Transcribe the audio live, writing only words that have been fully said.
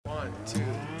2, 3.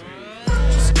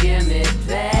 Just give me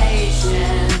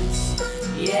patience,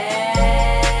 yeah.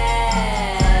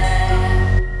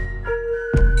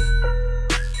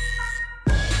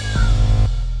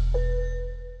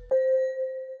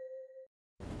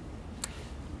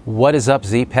 What is up,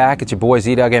 Z-Pack? It's your boy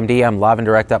Z-Dog MD. I'm live and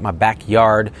direct out my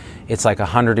backyard. It's like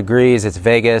 100 degrees. It's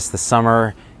Vegas. The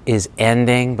summer is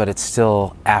ending, but it's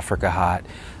still Africa hot.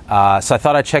 So I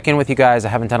thought I'd check in with you guys. I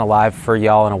haven't done a live for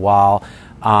y'all in a while.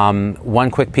 One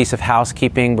quick piece of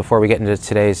housekeeping before we get into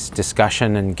today's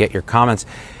discussion and get your comments.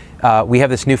 We have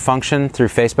this new function through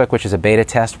Facebook, which is a beta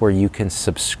test where you can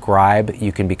subscribe.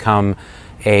 You can become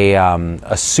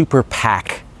a super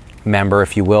PAC member,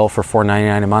 if you will, for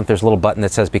 $4.99 a month. There's a little button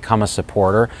that says become a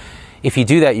supporter. If you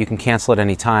do that, you can cancel at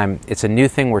any time. It's a new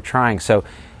thing we're trying. So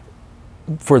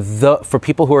for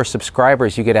people who are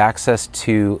subscribers, you get access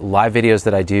to live videos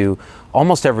that I do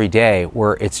almost every day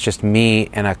where it's just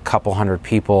me and a couple hundred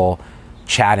people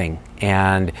chatting,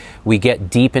 and we get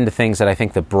deep into things that I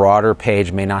think the broader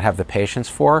page may not have the patience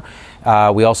for.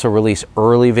 We also release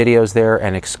early videos there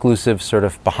and exclusive sort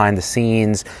of behind the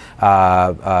scenes,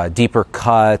 deeper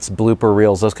cuts, blooper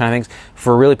reels, those kind of things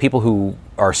for really people who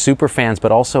are super fans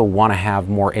but also want to have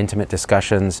more intimate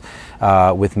discussions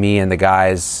with me and the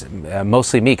guys,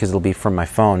 mostly me because it'll be from my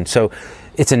phone. So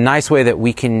it's a nice way that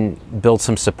we can build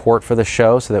some support for the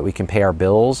show so that we can pay our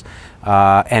bills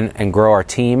and grow our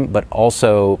team, but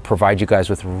also provide you guys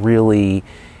with really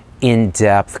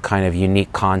in-depth kind of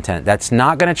unique content. That's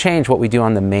not going to change what we do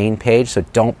on the main page, so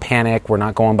don't panic. We're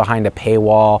not going behind a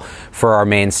paywall for our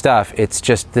main stuff. It's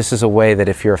just, this is a way that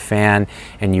if you're a fan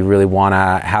and you really want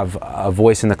to have a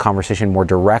voice in the conversation more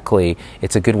directly,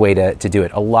 it's a good way to do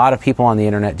it. A lot of people on the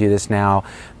internet do this now.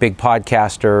 Big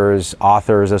podcasters,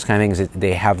 authors, those kind of things,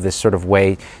 they have this sort of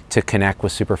way to connect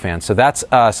with super fans. So that's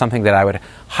something that I would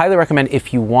highly recommend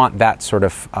if you want that sort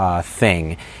of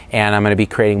thing. And I'm going to be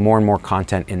creating more and more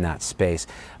content in that space.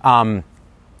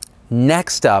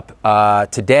 Next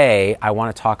up, today, I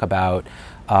want to talk about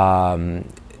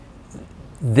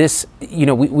this. You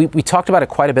know, we talked about it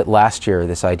quite a bit last year,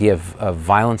 this idea of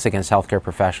violence against healthcare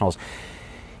professionals.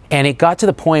 And it got to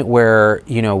the point where,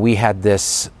 you know, we had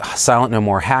this Silent No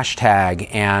More hashtag,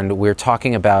 and we're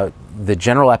talking about the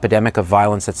general epidemic of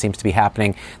violence that seems to be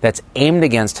happening that's aimed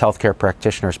against healthcare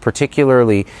practitioners,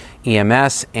 particularly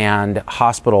EMS and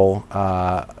hospital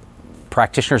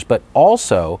practitioners, but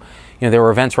also, you know, there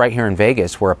were events right here in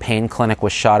Vegas where a pain clinic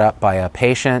was shot up by a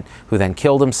patient who then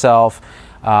killed himself.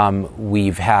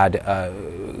 We've had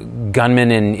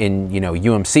gunmen in you know,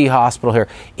 UMC hospital here.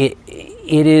 It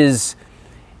is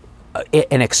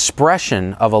an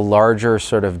expression of a larger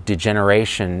sort of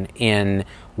degeneration in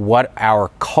what our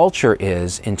culture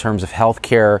is in terms of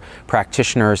healthcare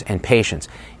practitioners and patients.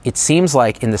 It seems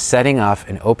like in the setting of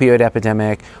an opioid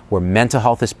epidemic, where mental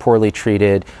health is poorly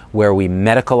treated, where we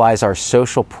medicalize our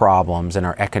social problems and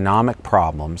our economic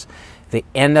problems, they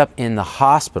end up in the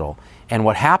hospital. And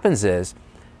what happens is,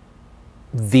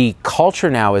 the culture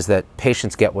now is that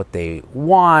patients get what they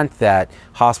want, that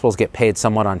hospitals get paid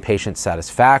somewhat on patient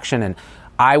satisfaction. And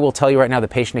I will tell you right now, the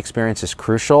patient experience is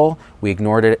crucial. We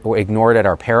ignored it at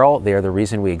our peril. They are the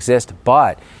reason we exist.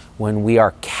 But when we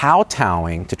are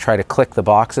kowtowing to try to click the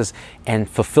boxes and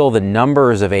fulfill the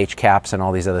numbers of HCAHPS and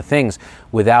all these other things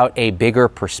without a bigger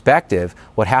perspective,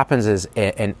 what happens is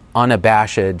an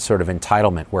unabashed sort of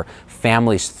entitlement where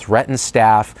families threaten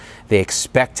staff, they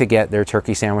expect to get their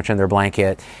turkey sandwich and their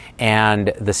blanket,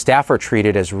 and the staff are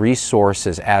treated as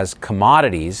resources, as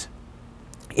commodities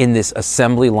in this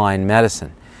assembly line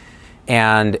medicine.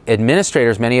 And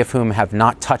administrators, many of whom have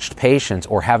not touched patients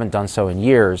or haven't done so in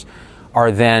years, are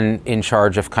then in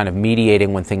charge of kind of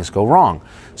mediating when things go wrong.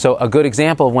 So a good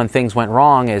example of when things went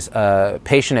wrong is a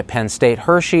patient at Penn State,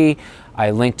 Hershey.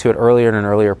 I linked to it earlier in an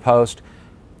earlier post.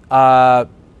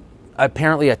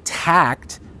 Apparently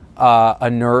attacked a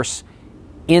nurse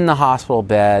in the hospital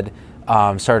bed,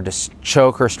 started to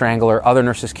choke her, strangle her. Other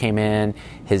nurses came in.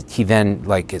 He then,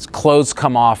 like, his clothes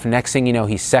come off. Next thing you know,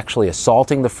 he's sexually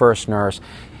assaulting the first nurse.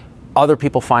 Other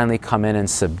people finally come in and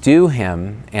subdue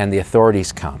him, and the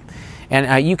authorities come.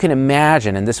 And you can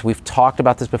imagine, and this, we've talked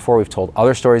about this before, we've told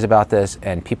other stories about this,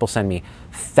 and people send me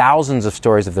thousands of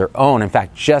stories of their own. In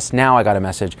fact, just now I got a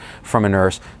message from a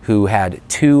nurse who had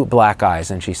 2 black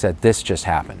eyes, and she said, this just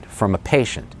happened, from a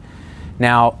patient.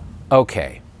 Now,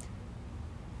 okay,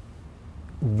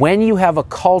 when you have a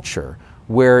culture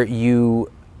where you,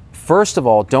 first of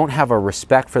all, don't have a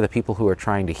respect for the people who are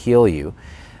trying to heal you,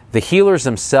 the healers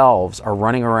themselves are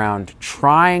running around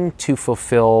trying to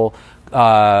fulfill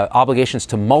obligations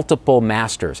to multiple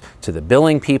masters, to the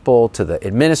billing people, to the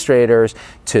administrators,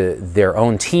 to their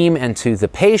own team, and to the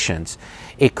patients,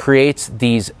 it creates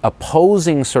these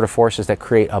opposing sort of forces that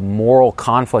create a moral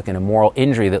conflict and a moral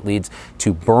injury that leads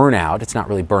to burnout. It's not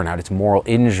really burnout, it's moral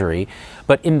injury.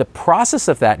 But in the process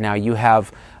of that now, you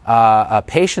have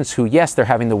patients who, yes, they're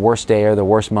having the worst day or the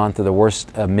worst month or the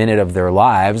worst minute of their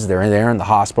lives. They're in the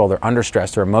hospital, they're under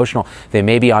stress, they're emotional, they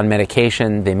may be on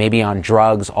medication, they may be on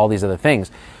drugs, all these other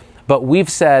things. But we've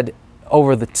said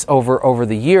over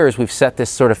the years, we've set this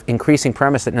sort of increasing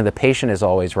premise that the patient is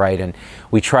always right, and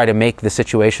we try to make the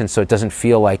situation so it doesn't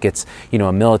feel like it's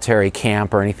a military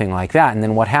camp or anything like that. And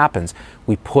then what happens?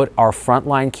 We put our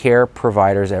frontline care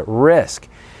providers at risk.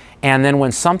 And then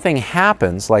when something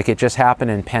happens, like it just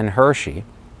happened in Penn Hershey,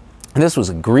 and this was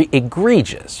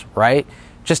egregious, right?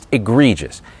 Just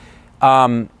egregious,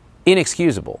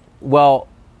 inexcusable. Well,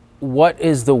 what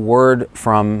is the word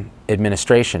from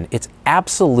administration? It's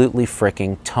absolutely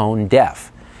freaking tone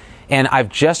deaf. And I've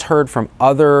just heard from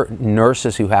other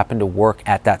nurses who happen to work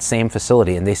at that same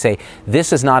facility, and they say,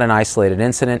 this is not an isolated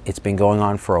incident. It's been going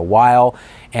on for a while.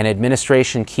 And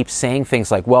administration keeps saying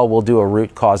things like, well, we'll do a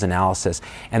root cause analysis.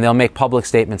 And they'll make public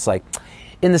statements like,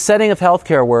 in the setting of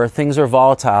healthcare where things are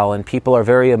volatile and people are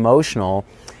very emotional,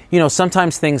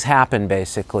 sometimes things happen,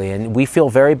 basically, and we feel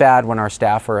very bad when our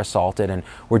staff are assaulted, and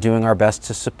we're doing our best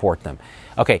to support them.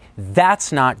 Okay,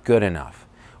 that's not good enough.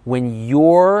 When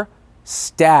your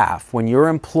staff, when your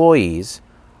employees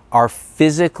are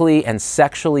physically and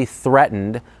sexually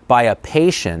threatened by a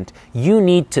patient, you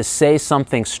need to say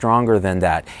something stronger than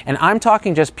that. And I'm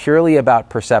talking just purely about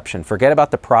perception. Forget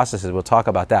about the processes. We'll talk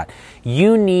about that.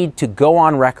 You need to go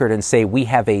on record and say, we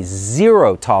have a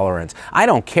zero tolerance. I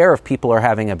don't care if people are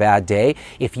having a bad day.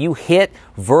 If you hit,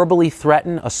 verbally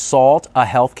threaten, assault a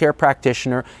healthcare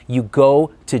practitioner, you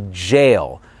go to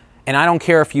jail. And I don't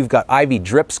care if you've got IV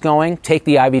drips going, take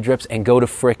the IV drips and go to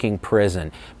fricking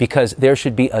prison, because there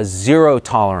should be a zero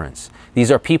tolerance.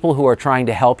 These are people who are trying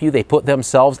to help you. They put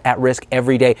themselves at risk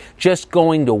every day just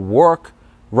going to work,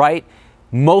 right?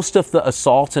 Most of the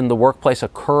assaults in the workplace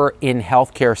occur in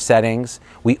healthcare settings.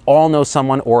 We all know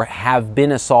someone or have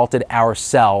been assaulted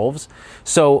ourselves.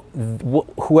 So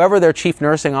whoever their chief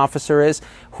nursing officer is,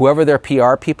 whoever their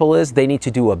PR people is, they need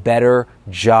to do a better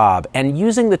job. And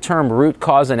using the term root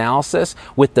cause analysis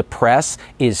with the press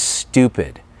is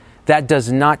stupid. That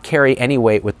does not carry any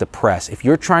weight with the press. If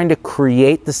you're trying to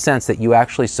create the sense that you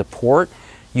actually support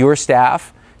your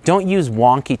staff, don't use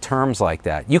wonky terms like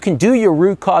that. You can do your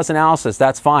root cause analysis,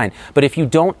 that's fine. But if you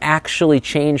don't actually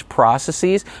change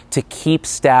processes to keep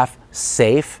staff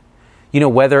safe,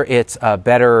 whether it's a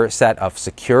better set of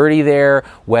security there,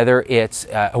 whether it's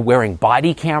wearing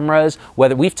body cameras,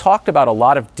 whether we've talked about a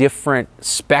lot of different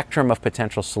spectrum of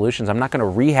potential solutions. I'm not going to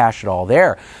rehash it all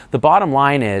there. The bottom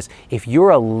line is, if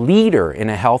you're a leader in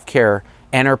a healthcare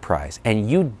enterprise and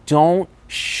you don't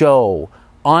show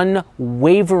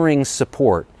unwavering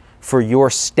support for your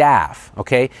staff,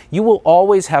 okay, you will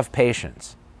always have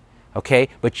patients, okay,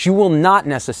 but you will not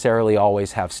necessarily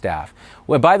always have staff.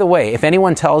 Well, by the way, if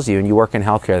anyone tells you, and you work in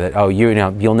healthcare,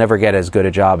 that, you'll never get as good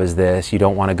a job as this, you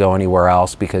don't want to go anywhere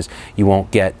else because you won't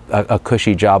get a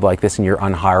cushy job like this and you're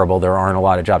unhireable, there aren't a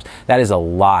lot of jobs, that is a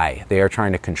lie. They are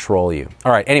trying to control you.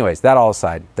 All right, anyways, that all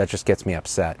aside, that just gets me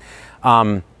upset.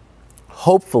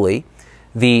 Hopefully,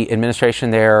 the administration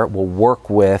there will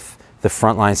work with the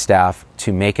frontline staff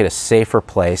to make it a safer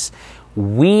place.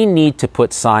 We need to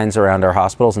put signs around our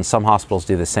hospitals, and some hospitals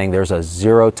do this, saying there's a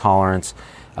zero tolerance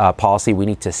policy. We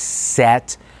need to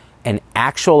set an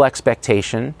actual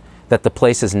expectation that the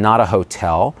place is not a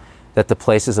hotel, that the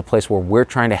place is a place where we're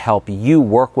trying to help you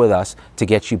work with us to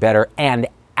get you better and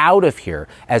out of here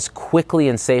as quickly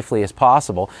and safely as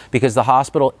possible, because the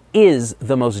hospital is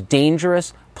the most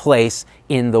dangerous place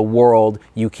in the world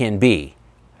you can be,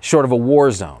 short of a war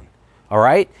zone, all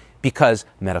right? Because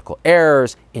medical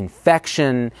errors,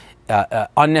 infection,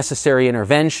 unnecessary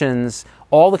interventions,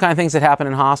 all the kind of things that happen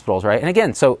in hospitals, right? And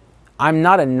again, so I'm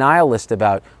not a nihilist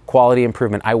about quality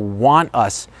improvement. I want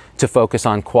us to focus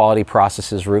on quality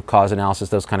processes, root cause analysis,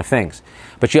 those kind of things.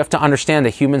 But you have to understand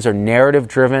that humans are narrative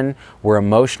driven, we're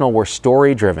emotional, we're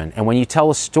story driven. And when you tell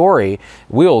a story,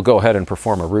 we'll go ahead and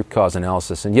perform a root cause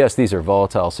analysis. And yes, these are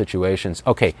volatile situations.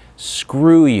 Okay,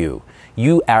 screw you.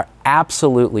 You are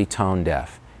absolutely tone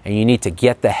deaf. And you need to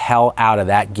get the hell out of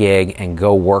that gig and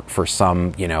go work for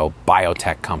some,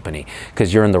 biotech company,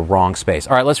 because you're in the wrong space.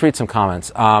 All right, let's read some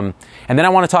comments. And then I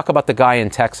want to talk about the guy in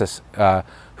Texas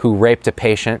who raped a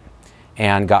patient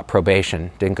and got probation,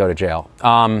 didn't go to jail.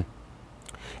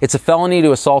 It's a felony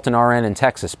to assault an RN in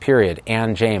Texas, period.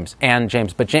 Ann James.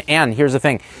 But Ann, here's the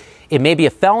thing. it may be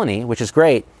a felony, which is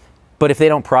great, but if they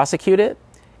don't prosecute it,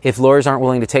 if lawyers aren't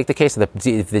willing to take the case,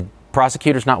 if the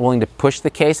prosecutor's not willing to push the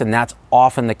case, and that's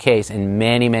often the case in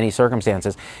many, many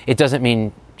circumstances, it doesn't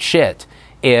mean shit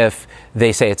if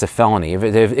they say it's a felony.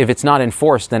 If it's not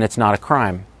enforced, then it's not a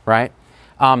crime, right?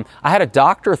 I had a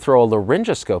doctor throw a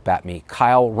laryngoscope at me,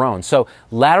 Kyle Rohn. So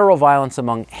lateral violence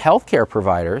among healthcare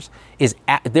providers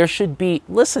there should be,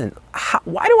 listen,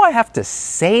 why do I have to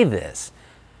say this?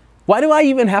 Why do I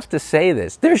even have to say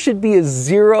this? There should be a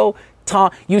zero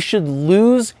you should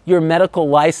lose your medical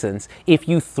license if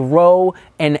you throw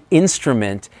an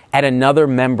instrument at another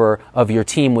member of your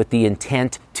team with the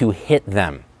intent to hit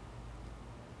them.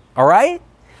 All right?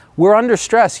 We're under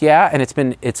stress, yeah, and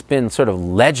it's been sort of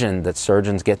legend that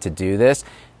surgeons get to do this.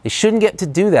 They shouldn't get to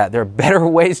do that. There are better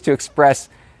ways to express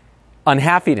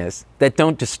unhappiness that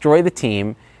don't destroy the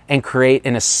team and create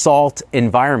an assault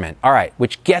environment. All right,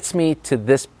 which gets me to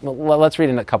this. Let's read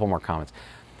in a couple more comments.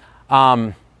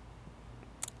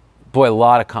 Boy, a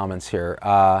lot of comments here.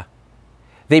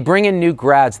 They bring in new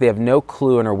grads. They have no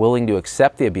clue and are willing to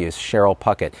accept the abuse. Cheryl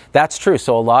Puckett. That's true.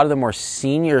 So a lot of the more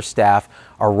senior staff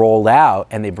are rolled out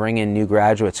and they bring in new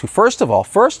graduates who, first of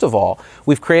all,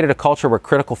 we've created a culture where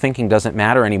critical thinking doesn't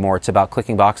matter anymore. It's about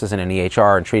clicking boxes in an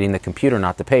EHR and treating the computer,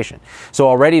 not the patient.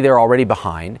 So they're already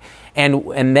behind.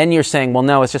 And then you're saying, well,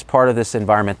 no, it's just part of this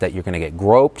environment that you're going to get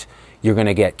groped. You're going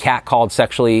to get catcalled,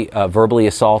 sexually, verbally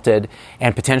assaulted,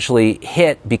 and potentially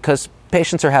hit because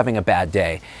patients are having a bad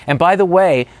day. And by the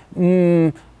way,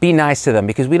 be nice to them,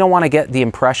 because we don't want to get the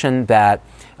impression that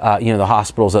the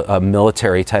hospital's a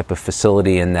military type of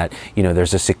facility and that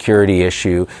there's a security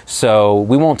issue. So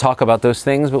we won't talk about those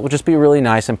things, but we'll just be really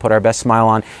nice and put our best smile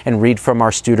on and read from our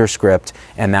Studer script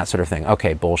and that sort of thing.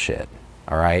 Okay, bullshit.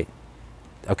 All right.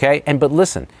 Okay. But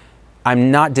listen.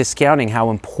 I'm not discounting how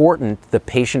important the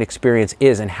patient experience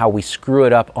is and how we screw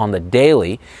it up on the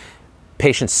daily.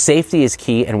 Patient safety is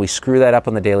key, and we screw that up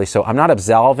on the daily. So I'm not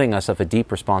absolving us of a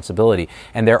deep responsibility.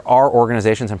 And there are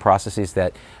organizations and processes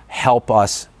that help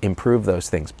us improve those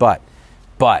things. But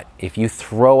if you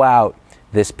throw out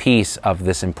this piece of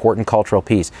this important cultural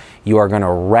piece, you are going to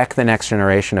wreck the next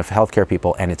generation of healthcare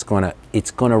people, and it's going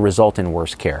to result in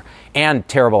worse care and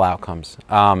terrible outcomes.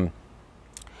 All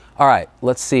right,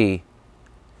 let's see.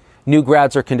 New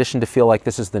grads are conditioned to feel like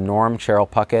this is the norm. Cheryl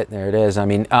Puckett, there it is. I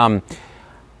mean,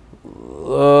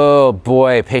 oh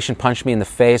boy, a patient punched me in the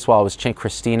face while I was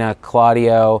Christina,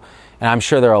 Claudio, and I'm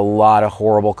sure there are a lot of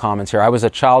horrible comments here. I was a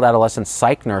child adolescent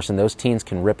psych nurse, and those teens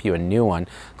can rip you a new one.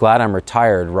 Glad I'm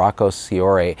retired, Rocco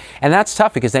Ciore. And that's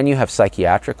tough because then you have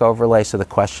psychiatric overlay. So the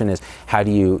question is, how do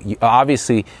you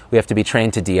obviously we have to be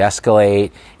trained to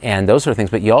de-escalate and those sort of things,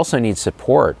 but you also need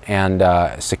support and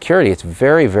security. It's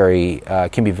very, very,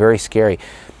 can be very scary.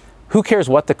 Who cares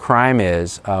what the crime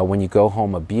is when you go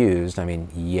home abused? I mean,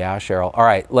 yeah, Cheryl. All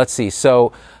right, let's see.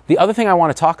 So the other thing I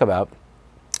want to talk about,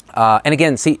 and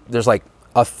again, see, there's like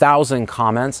 1,000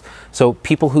 comments. So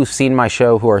people who've seen my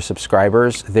show who are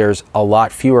subscribers, there's a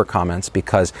lot fewer comments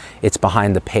because it's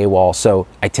behind the paywall. So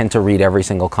I tend to read every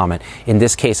single comment. In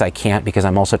this case, I can't because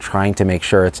I'm also trying to make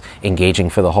sure it's engaging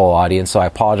for the whole audience. So I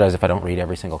apologize if I don't read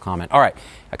every single comment. All right,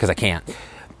 because I can't.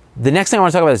 The next thing I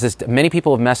want to talk about is this. Many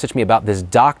people have messaged me about this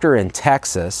doctor in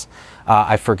Texas.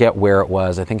 I forget where it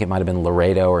was. I think it might have been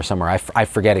Laredo or somewhere. I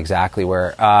forget exactly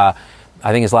where.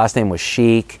 I think his last name was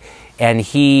Sheik. And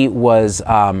he was,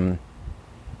 I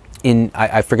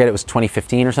forget, it was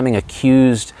 2015 or something,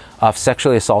 accused of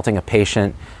sexually assaulting a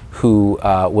patient who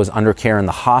was under care in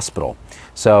the hospital.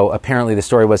 So apparently the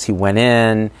story was he went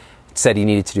in, said he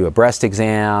needed to do a breast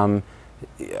exam.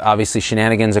 Obviously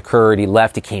shenanigans occurred. He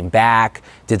left, he came back,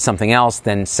 did something else,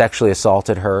 then sexually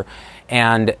assaulted her.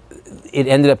 And it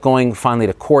ended up going finally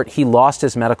to court. He lost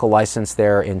his medical license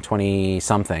there in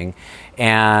 20-something.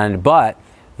 But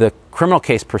the criminal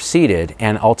case proceeded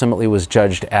and ultimately was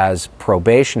judged as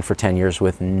probation for 10 years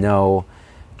with no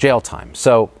jail time.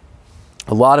 So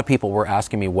a lot of people were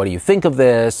asking me, what do you think of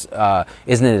this?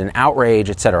 Isn't it an outrage,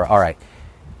 et cetera? All right.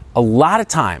 A lot of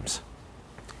times,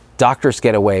 doctors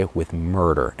get away with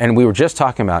murder. And we were just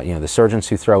talking about, the surgeons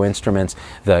who throw instruments,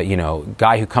 the,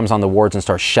 guy who comes on the wards and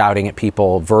starts shouting at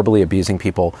people, verbally abusing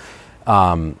people.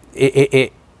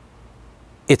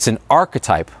 It's an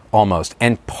archetype almost,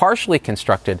 and partially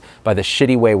constructed by the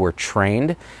shitty way we're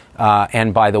trained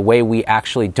and by the way we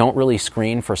actually don't really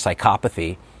screen for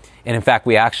psychopathy. And in fact,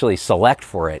 we actually select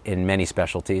for it in many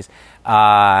specialties.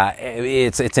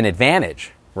 It's an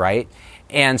advantage, right?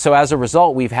 And so as a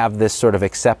result, we have this sort of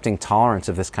accepting tolerance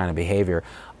of this kind of behavior.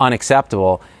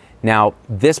 Unacceptable. Now,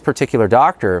 this particular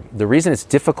doctor, the reason it's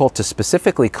difficult to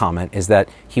specifically comment is that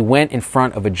he went in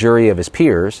front of a jury of his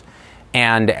peers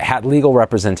and had legal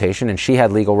representation, and she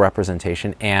had legal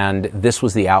representation, and this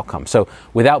was the outcome. So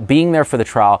without being there for the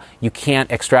trial, you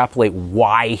can't extrapolate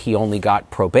why he only got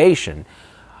probation.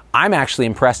 I'm actually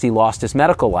impressed he lost his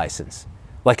medical license.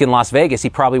 Like in Las Vegas, he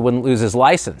probably wouldn't lose his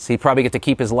license. He'd probably get to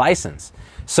keep his license.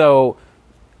 So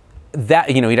that,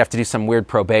 he'd have to do some weird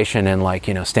probation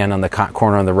and stand on the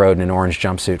corner of the road in an orange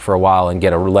jumpsuit for a while and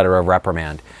get a letter of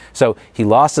reprimand. So he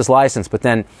lost his license, but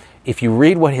then if you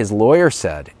read what his lawyer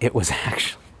said, it was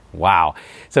actually, wow.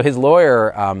 So his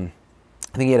lawyer, I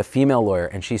think he had a female lawyer,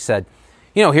 and she said,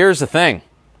 here's the thing,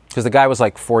 because the guy was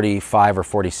like 45 or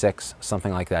 46,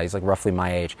 something like that. He's like roughly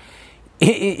my age.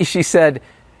 She said,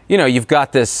 you've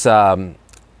got this,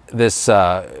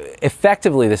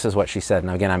 effectively, this is what she said,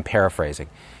 and again, I'm paraphrasing.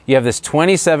 You have this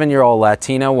 27-year-old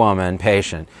Latina woman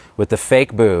patient with the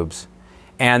fake boobs,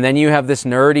 and then you have this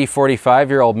nerdy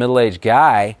 45-year-old middle-aged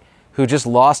guy who just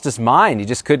lost his mind. He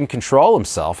just couldn't control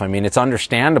himself. I mean, it's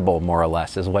understandable, more or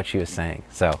less, is what she was saying.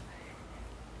 So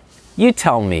you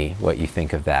tell me what you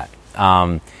think of that.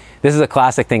 This is a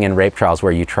classic thing in rape trials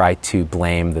where you try to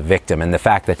blame the victim. And the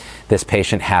fact that this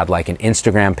patient had like an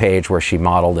Instagram page where she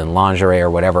modeled in lingerie or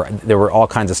whatever, there were all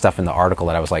kinds of stuff in the article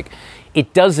that I was like,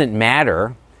 it doesn't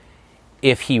matter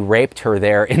if he raped her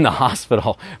there in the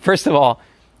hospital. First of all,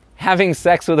 having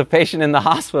sex with a patient in the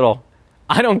hospital,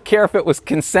 I don't care if it was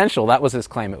consensual. That was his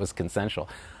claim, it was consensual.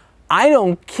 I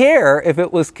don't care if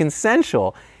it was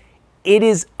consensual. It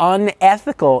is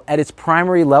unethical at its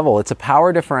primary level. It's a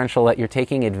power differential that you're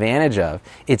taking advantage of.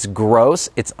 It's gross,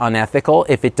 it's unethical.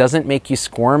 If it doesn't make you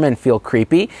squirm and feel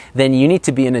creepy, then you need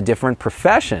to be in a different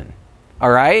profession,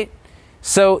 all right?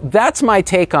 So that's my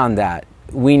take on that.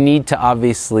 We need to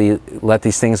obviously let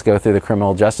these things go through the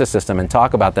criminal justice system and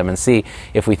talk about them and see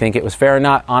if we think it was fair or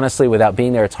not. Honestly, without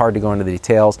being there, it's hard to go into the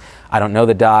details. I don't know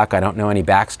the doc. I don't know any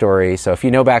backstory. So if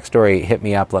you know backstory, hit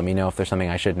me up. Let me know if there's something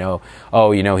I should know.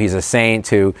 Oh, he's a saint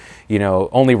who,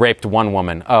 only raped one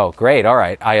woman. Oh, great. All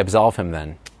right. I absolve him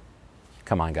then.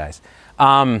 Come on, guys.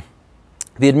 The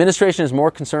administration is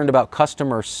more concerned about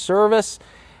customer service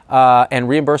and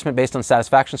reimbursement based on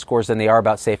satisfaction scores than they are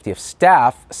about safety of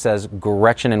staff, says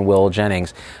Gretchen and Will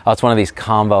Jennings. Oh, it's one of these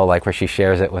combo, like where she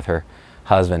shares it with her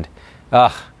husband.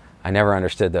 Ugh, I never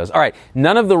understood those. All right,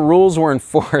 none of the rules were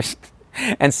enforced,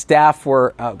 and staff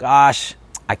were, oh gosh,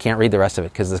 I can't read the rest of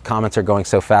it because the comments are going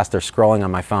so fast, they're scrolling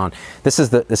on my phone. This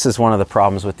is one of the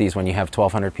problems with these when you have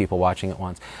 1,200 people watching at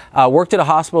once. Worked at a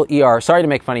hospital ER. Sorry to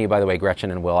make fun of you, by the way,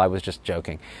 Gretchen and Will. I was just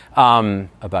joking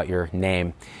about your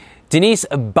name. Denise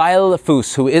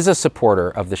Bailefus, who is a supporter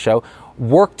of the show,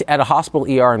 worked at a hospital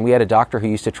ER, and we had a doctor who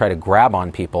used to try to grab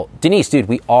on people. Denise, dude,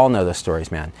 we all know those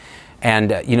stories, man.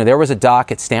 And, there was a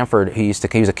doc at Stanford who he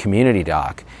was a community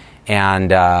doc,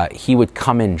 and he would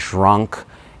come in drunk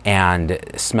and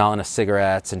smelling of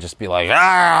cigarettes and just be like,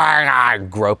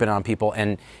 groping on people.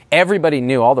 And everybody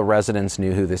knew, all the residents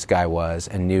knew who this guy was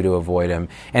and knew to avoid him.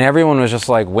 And everyone was just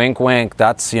like, wink, wink,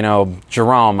 that's,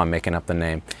 Jerome, I'm making up the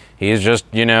name. He's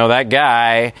just, that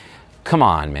guy. Come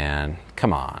on, man.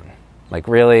 Come on. Like,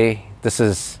 really?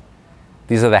 These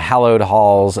are the hallowed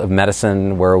halls of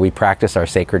medicine where we practice our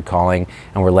sacred calling,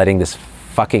 and we're letting this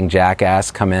fucking jackass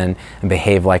come in and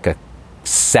behave like a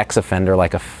sex offender,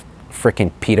 like a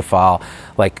freaking pedophile.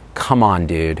 Like, come on,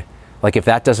 dude. Like, if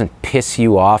that doesn't piss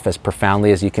you off as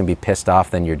profoundly as you can be pissed off,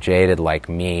 then you're jaded like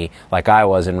me, like I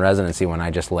was in residency when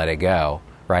I just let it go,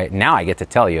 right? Now I get to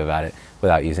tell you about it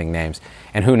without using names.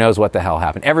 And who knows what the hell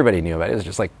happened. Everybody knew about it. It was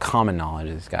just like common knowledge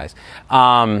of these guys.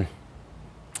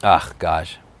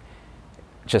 Gosh.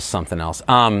 Just something else.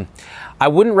 I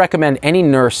wouldn't recommend any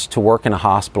nurse to work in a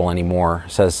hospital anymore,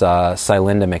 says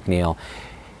Cylinda McNeil.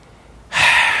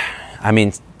 I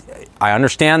mean, I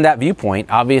understand that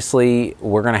viewpoint. Obviously,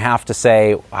 we're going to have to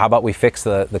say, how about we fix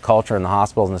the culture in the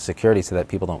hospitals and the security so that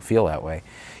people don't feel that way.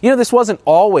 This wasn't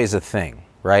always a thing,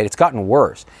 right? It's gotten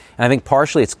worse. And I think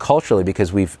partially it's culturally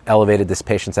because we've elevated this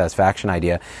patient satisfaction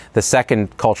idea. The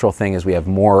second cultural thing is we have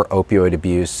more opioid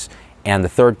abuse. And the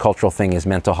third cultural thing is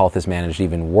mental health is managed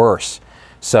even worse.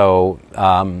 So,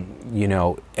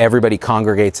 everybody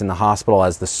congregates in the hospital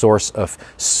as the source of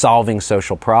solving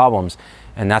social problems.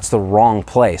 And that's the wrong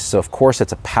place. So, of course,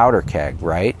 it's a powder keg,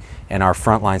 right? And our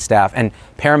frontline staff and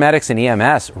paramedics and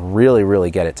EMS really, really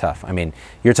get it tough. I mean,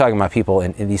 you're talking about people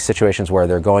in these situations where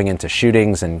they're going into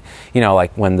shootings and,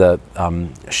 like when the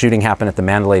shooting happened at the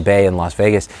Mandalay Bay in Las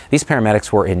Vegas, these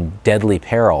paramedics were in deadly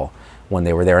peril when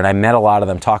they were there. And I met a lot of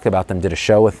them, talked about them, did a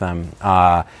show with them.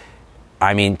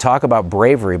 I mean, talk about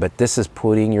bravery, but this is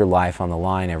putting your life on the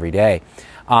line every day.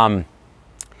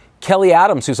 Kelly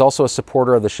Adams, who's also a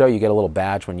supporter of the show, you get a little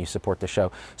badge when you support the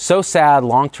show. So sad,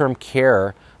 long-term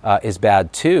care is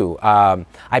bad too.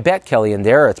 I bet, Kelly, in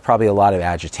there it's probably a lot of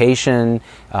agitation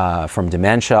from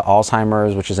dementia,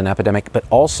 Alzheimer's, which is an epidemic, but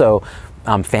also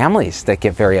families that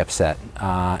get very upset.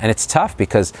 And it's tough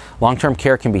because long-term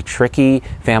care can be tricky.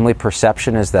 Family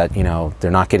perception is that,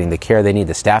 they're not getting the care they need,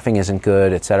 the staffing isn't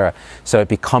good, et cetera. So it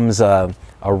becomes a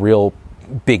real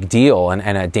big deal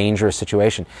and a dangerous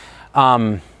situation.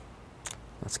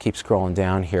 Let's keep scrolling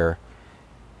down here.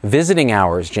 Visiting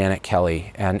hours, Janet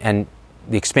Kelly, and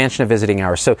the expansion of visiting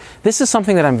hours. So this is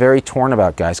something that I'm very torn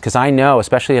about, guys, because I know,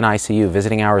 especially in ICU,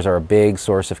 visiting hours are a big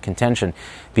source of contention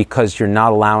because you're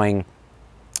not allowing,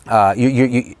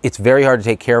 it's very hard to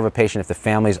take care of a patient if the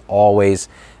family's always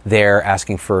there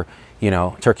asking for,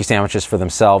 turkey sandwiches for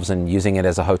themselves and using it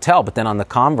as a hotel. But then on the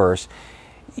converse,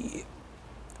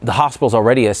 the hospital's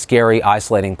already a scary,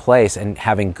 isolating place, and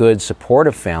having good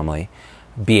supportive family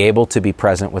be able to be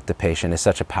present with the patient is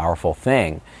such a powerful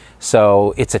thing.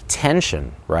 So it's a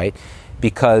tension, right?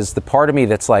 Because the part of me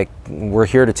that's like, we're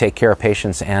here to take care of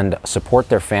patients and support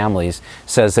their families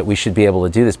says that we should be able to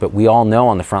do this. But we all know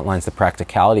on the front lines the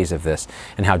practicalities of this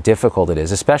and how difficult it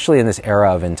is, especially in this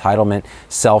era of entitlement,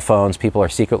 cell phones, people are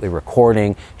secretly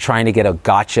recording, trying to get a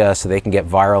gotcha so they can get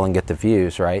viral and get the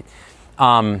views, right?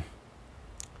 And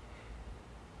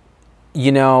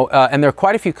there are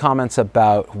quite a few comments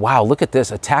about, wow, look at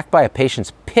this, attacked by a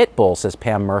patient's pit bull, says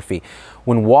Pam Murphy.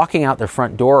 When walking out their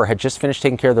front door or had just finished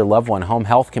taking care of their loved one, home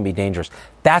health can be dangerous.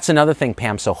 That's another thing,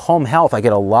 Pam. So home health, I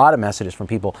get a lot of messages from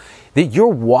people that you're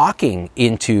walking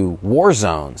into war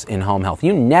zones in home health.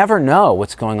 You never know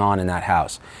what's going on in that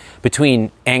house.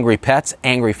 Between angry pets,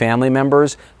 angry family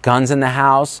members, guns in the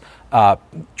house,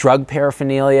 drug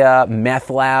paraphernalia, meth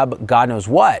lab, God knows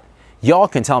what. Y'all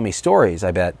can tell me stories,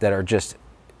 I bet, that are just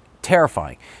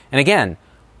terrifying. And again,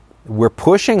 we're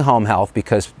pushing home health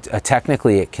because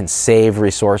technically it can save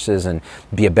resources and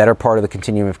be a better part of the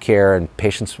continuum of care, and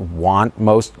patients want,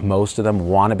 most of them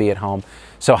want to be at home.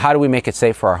 So how do we make it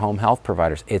safe for our home health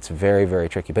providers? It's very, very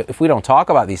tricky. But if we don't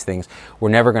talk about these things, we're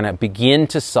never going to begin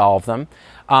to solve them.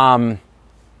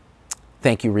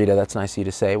 Thank you, Rita. That's nice of you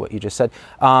to say what you just said.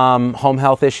 Home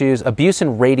health issues. Abuse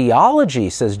in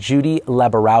radiology, says Judy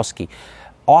Laborowski.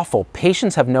 Awful.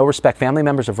 Patients have no respect. Family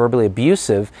members are verbally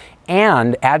abusive,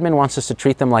 and admin wants us to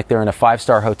treat them like they're in a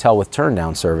 5-star hotel with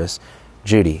turn-down service.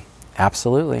 Judy,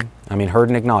 absolutely. I mean, heard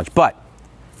and acknowledged. But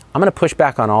I'm going to push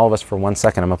back on all of us for 1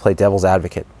 second. I'm going to play devil's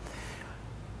advocate.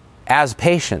 As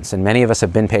patients, and many of us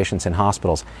have been patients in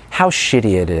hospitals, how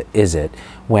shitty is it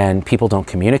when people don't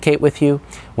communicate with you,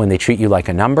 when they treat you like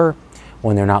a number,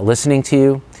 when they're not listening to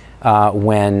you,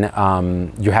 when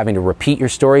you're having to repeat your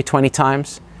story 20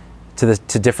 times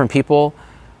to different people,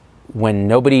 when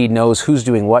nobody knows who's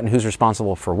doing what and who's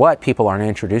responsible for what, people aren't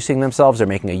introducing themselves, they're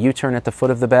making a U-turn at the foot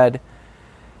of the bed.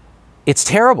 It's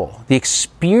terrible. The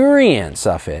experience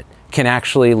of it can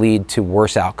actually lead to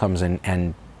worse outcomes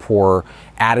and poor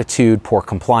attitude, poor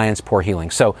compliance, poor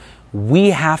healing. So we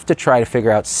have to try to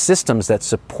figure out systems that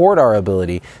support our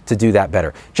ability to do that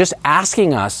better. Just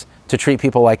asking us to treat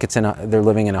people like they're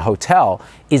living in a hotel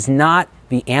is not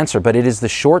the answer, but it is the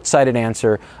short-sighted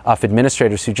answer of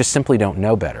administrators who just simply don't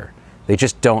know better. They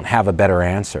just don't have a better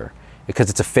answer because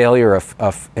it's a failure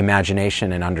of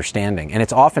imagination and understanding. And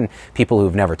it's often people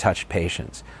who've never touched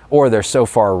patients or they're so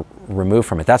far removed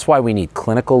from it. That's why we need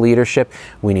clinical leadership.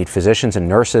 We need physicians and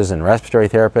nurses and respiratory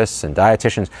therapists and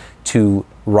dietitians to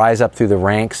rise up through the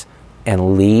ranks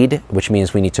and lead, which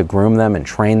means we need to groom them and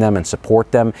train them and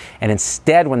support them. And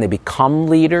instead, when they become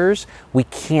leaders, we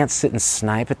can't sit and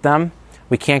snipe at them.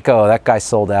 We can't go, oh, that guy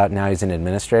sold out, now he's an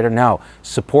administrator. No,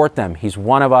 support them. He's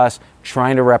one of us,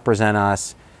 trying to represent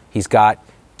us. He's got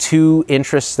 2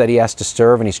 interests that he has to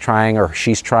serve, and he's trying, or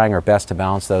she's trying her best to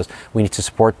balance those. We need to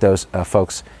support those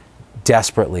folks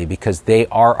desperately because they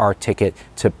are our ticket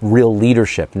to real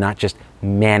leadership, not just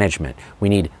management. We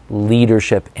need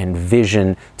leadership and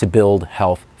vision to build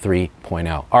Health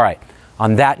 3.0. All right,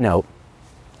 on that note,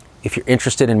 if you're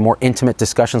interested in more intimate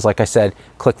discussions, like I said,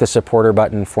 click the supporter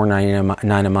button,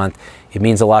 $4.99 a month. It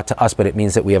means a lot to us, but it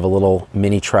means that we have a little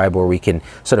mini tribe where we can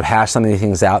sort of hash some of these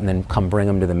things out and then come bring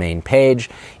them to the main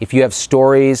page. If you have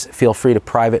stories, feel free to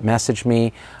private message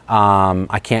me.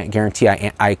 I can't guarantee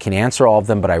I can answer all of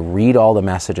them, but I read all the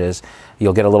messages.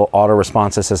 You'll get a little auto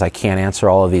response that says I can't answer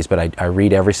all of these, but I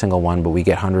read every single one, but we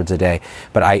get hundreds a day.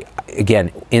 But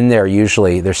again, in there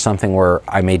usually there's something where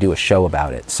I may do a show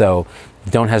about it. So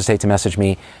don't hesitate to message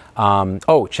me.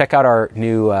 Check out our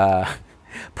new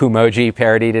Pumoji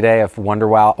parody today of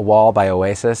Wonderwall by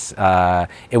Oasis.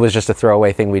 It was just a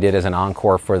throwaway thing we did as an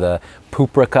encore for the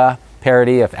Pooprika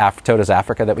parody of Toto's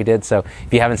Africa that we did. So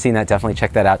if you haven't seen that, definitely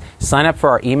check that out. Sign up for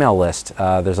our email list.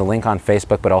 There's a link on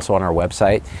Facebook, but also on our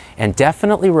website. And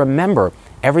definitely remember,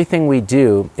 everything we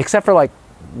do, except for like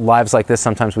lives like this,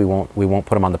 sometimes we won't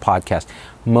put them on the podcast.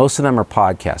 Most of them are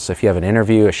podcasts. So if you have an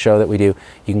interview, a show that we do,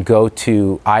 you can go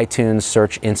to iTunes,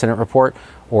 search Incident Report,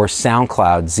 or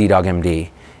SoundCloud, ZDoggMD,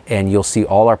 and you'll see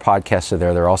all our podcasts are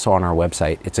there. They're also on our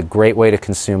website. It's a great way to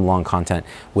consume long content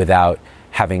without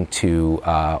having to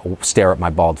stare at my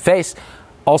bald face.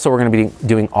 Also, we're going to be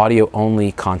doing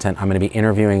audio-only content. I'm going to be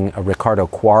interviewing Ricardo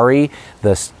Quarry,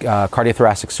 the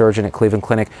cardiothoracic surgeon at Cleveland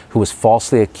Clinic, who was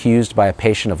falsely accused by a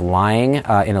patient of lying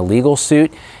in a legal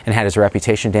suit and had his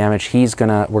reputation damaged.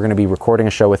 We're going to be recording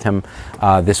a show with him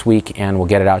this week, and we'll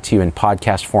get it out to you in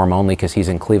podcast form only because he's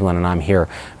in Cleveland and I'm here,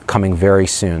 coming very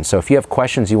soon. So if you have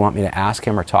questions you want me to ask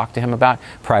him or talk to him about,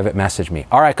 private message me.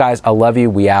 All right, guys, I love you.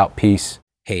 We out. Peace.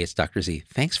 Hey, it's Dr. Z.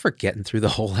 Thanks for getting through the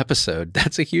whole episode.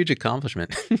 That's a huge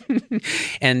accomplishment.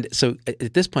 And so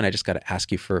at this point, I just got to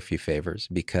ask you for a few favors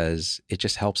because it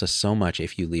just helps us so much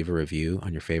if you leave a review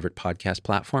on your favorite podcast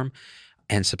platform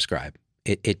and subscribe.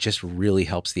 It just really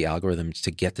helps the algorithms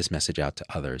to get this message out to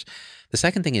others. The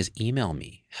second thing is email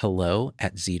me,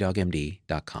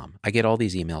 hello@zdoggmd.com. I get all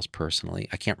these emails personally.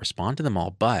 I can't respond to them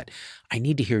all, but I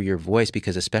need to hear your voice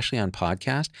because especially on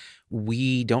podcast,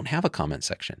 we don't have a comment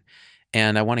section.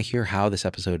 And I want to hear how this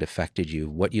episode affected you,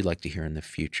 what you'd like to hear in the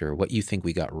future, what you think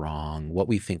we got wrong, what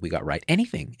we think we got right,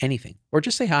 anything, or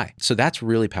just say hi. So that's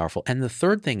really powerful. And the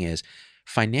third thing is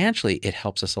financially, it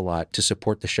helps us a lot to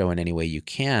support the show in any way you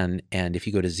can. And if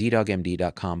you go to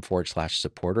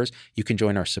zdoggmd.com/supporters, you can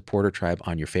join our supporter tribe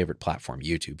on your favorite platform,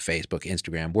 YouTube, Facebook,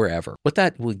 Instagram, wherever. What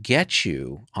that will get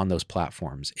you on those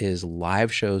platforms is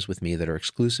live shows with me that are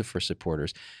exclusive for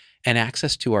supporters and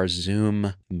access to our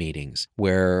Zoom meetings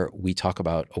where we talk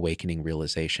about awakening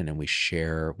realization and we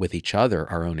share with each other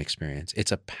our own experience.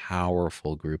 It's a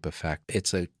powerful group effect.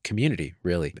 It's a community,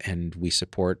 really. And we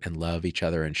support and love each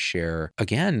other and share,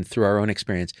 again, through our own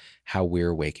experience, how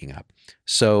we're waking up.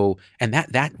 So, and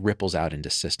that ripples out into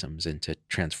systems, into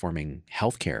transforming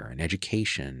healthcare and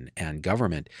education and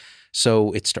government.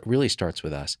 So it really starts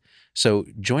with us. So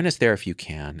join us there if you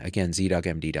can. Again,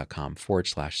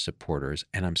 zdoggmd.com/supporters.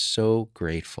 And I'm so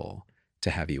grateful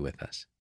to have you with us.